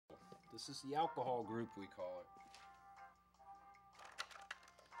This is the alcohol group, we call it.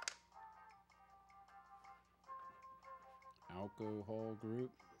 Alcohol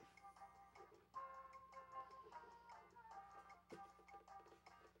group.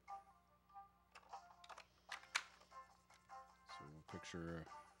 So we'll picture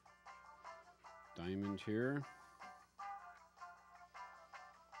a diamond here.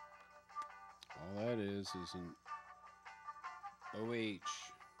 All that is an OH.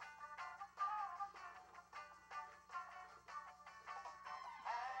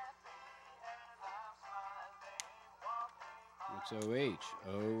 What's OH?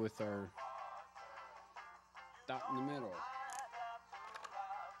 O with our dot in the middle.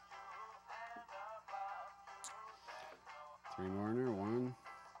 Three more in there. 1,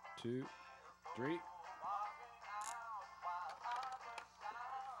 2, 3.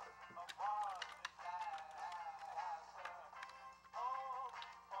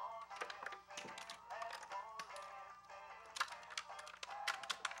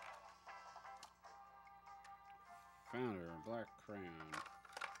 Found her, a black crayon.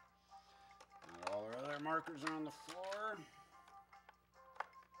 And all our other markers are on the floor.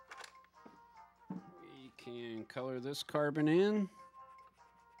 We can color this carbon in.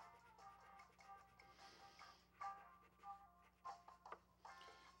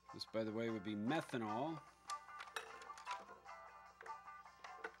 This, by the way, would be methanol.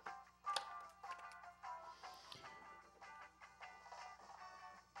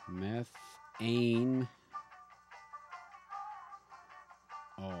 Methane.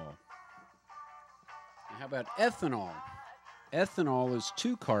 Oh. How about ethanol? Ethanol is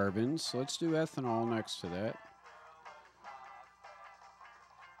 2 carbons. So let's do ethanol next to that.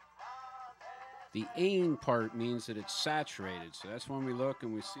 The ane part means that it's saturated. So that's when we look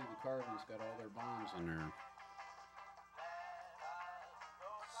and we see the carbon's got all their bonds in there.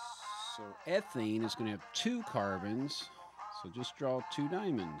 So ethane is going to have 2 carbons. So just draw 2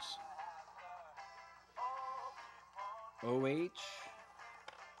 diamonds. OH.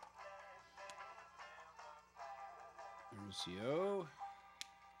 There's the O.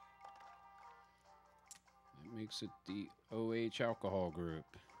 That makes it the OH alcohol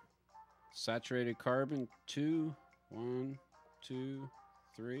group. Saturated carbon, 2, 1, 2,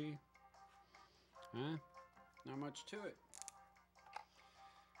 3. Huh? Not much to it.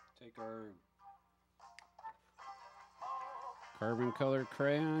 Take our carbon colored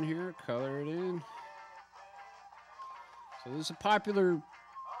crayon here, color it in. So this is a popular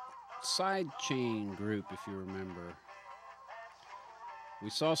side chain group, if you remember. We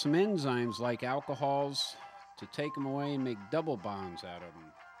saw some enzymes like alcohols to take them away and make double bonds out of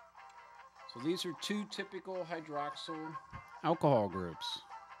them. So these are 2 typical hydroxyl alcohol groups.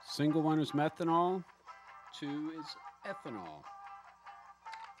 Single one is methanol, 2 is ethanol.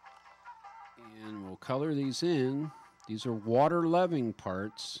 And we'll color these in. These are water-loving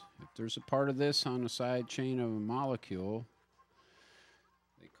parts. If there's a part of this on the side chain of a molecule,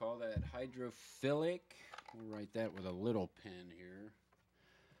 they call that hydrophilic. We'll write that with a little pen here.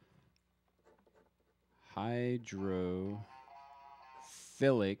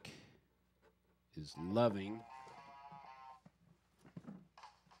 Hydrophilic is loving.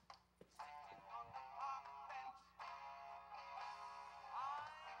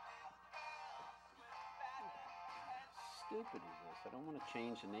 Stupid is this? I don't want to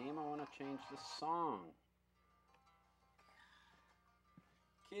change the name, I want to change the song.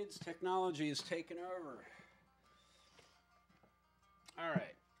 Kids, technology is taking over. All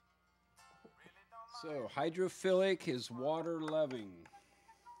right. So, hydrophilic is water-loving.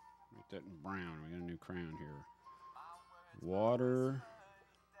 Write that in brown. We got a new crayon here.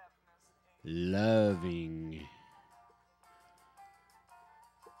 Water-loving.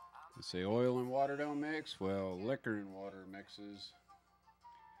 You say oil and water don't mix? Well, liquor and water mixes.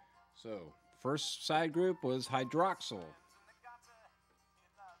 So, first side group was hydroxyl.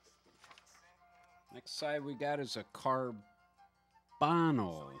 Next side we got is a carbonyl.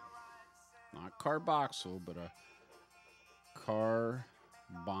 Not carboxyl, but a carbonyl.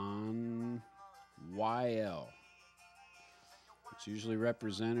 It's usually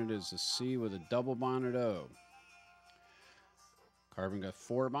represented as a C with a double bonded O. Carbon got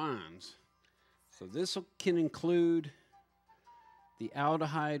 4 bonds. So this can include the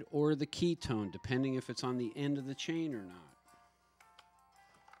aldehyde or the ketone, depending if it's on the end of the chain or not.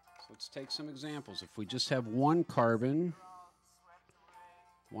 So let's take some examples. If we just have 1 carbon,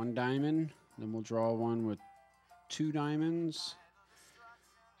 1 diamond, then we'll draw one with 2 diamonds,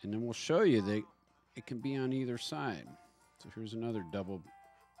 and then we'll show you that it can be on either side. So here's another double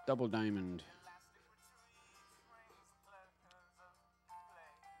diamond.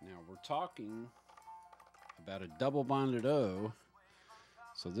 Now we're talking about a double bonded O.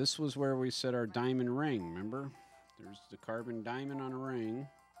 So this was where we set our diamond ring, remember? There's the carbon diamond on a ring.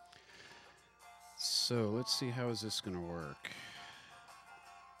 So let's see, how is this going to work?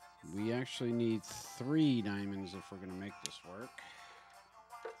 We actually need 3 diamonds if we're going to make this work.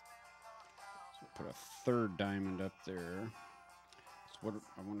 So we'll put a 3rd diamond up there. So what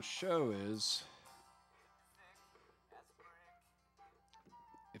I want to show is,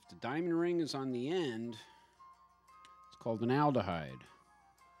 if the diamond ring is on the end, it's called an aldehyde.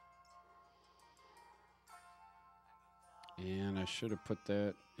 And I should have put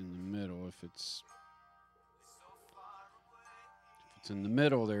that in the middle. If it's in the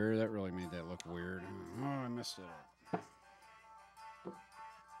middle there, that really made that look weird. Oh, I messed it up.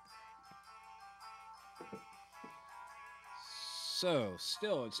 So,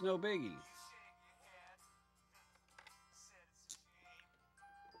 still, it's no biggie.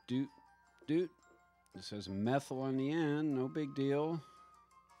 Doot, doot. It says methyl on the end, no big deal.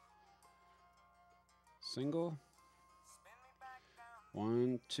 Single.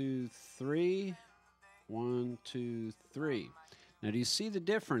 1, 2, 3. 1, 2, 3. Now, do you see the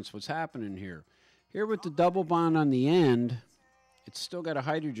difference? What's happening here? Here with the double bond on the end, it's still got a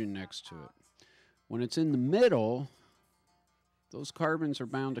hydrogen next to it. When it's in the middle, those carbons are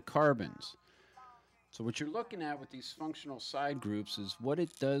bound to carbons. So what you're looking at with these functional side groups is what it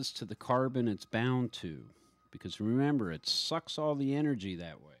does to the carbon it's bound to. Because remember, it sucks all the energy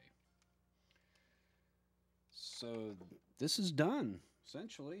that way. So this is done,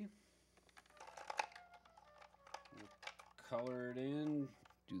 essentially. Color it in.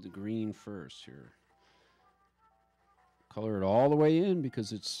 Do the green first here. Color it all the way in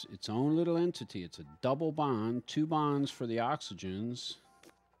because it's its own little entity. It's a double bond, 2 bonds for the oxygens.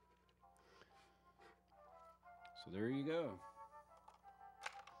 So there you go.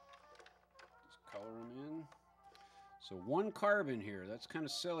 Just color them in. So 1 carbon here. That's kind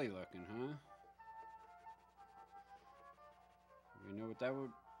of silly looking, huh? You know what that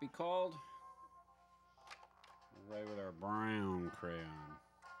would be called? Right with our brown crayon.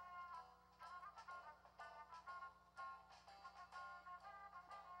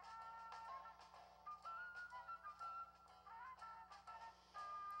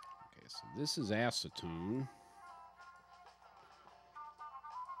 Okay, so this is acetone.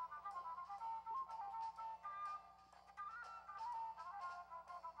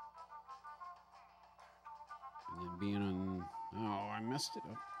 And then being on, oh, I messed it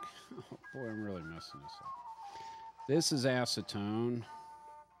up. Oh boy, I'm really messing this up. This is acetone.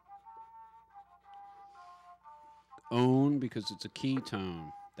 One because it's a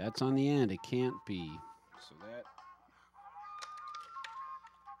ketone. That's on the end. It can't be. So that's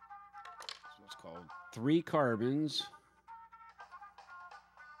what's called 3 carbons.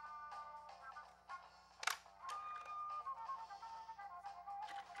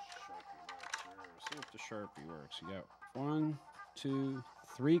 See if the Sharpie works. You got 1, 2,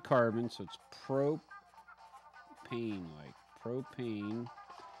 3 carbons. So it's propane, like propane.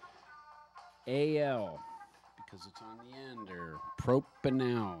 Al, because it's on the end there.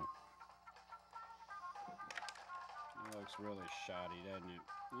 Propanol. That looks really shoddy, doesn't it?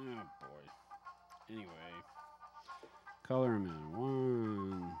 Oh boy. Anyway, color them in.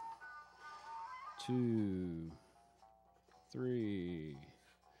 1, 2, 3.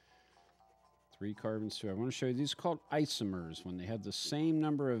 3 carbons too. I want to show you, these are called isomers when they have the same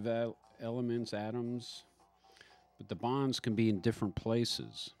number of elements, atoms, but the bonds can be in different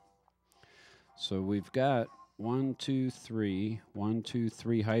places. So we've got 1, 2, 3, 1, 2,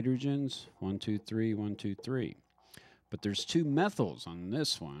 3 hydrogens, 1, 2, 3, 1, 2, 3. But there's 2 methyls on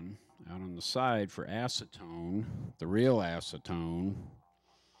this one out on the side for acetone, the real acetone.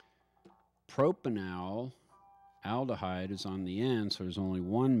 Propanol, aldehyde, is on the end, so there's only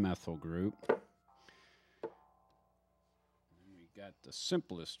 1 methyl group. And we got the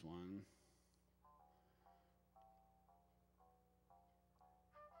simplest one.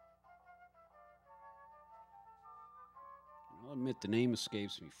 I'll admit the name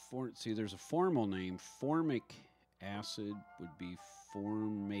escapes me. See, there's a formal name. Formic acid would be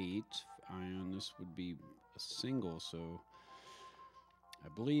formate ion. This would be a single, so I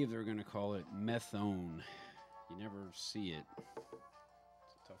believe they're going to call it methone. You never see it.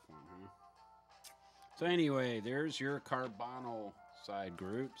 It's a tough one, huh? So anyway, there's your carbonyl side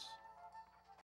groups.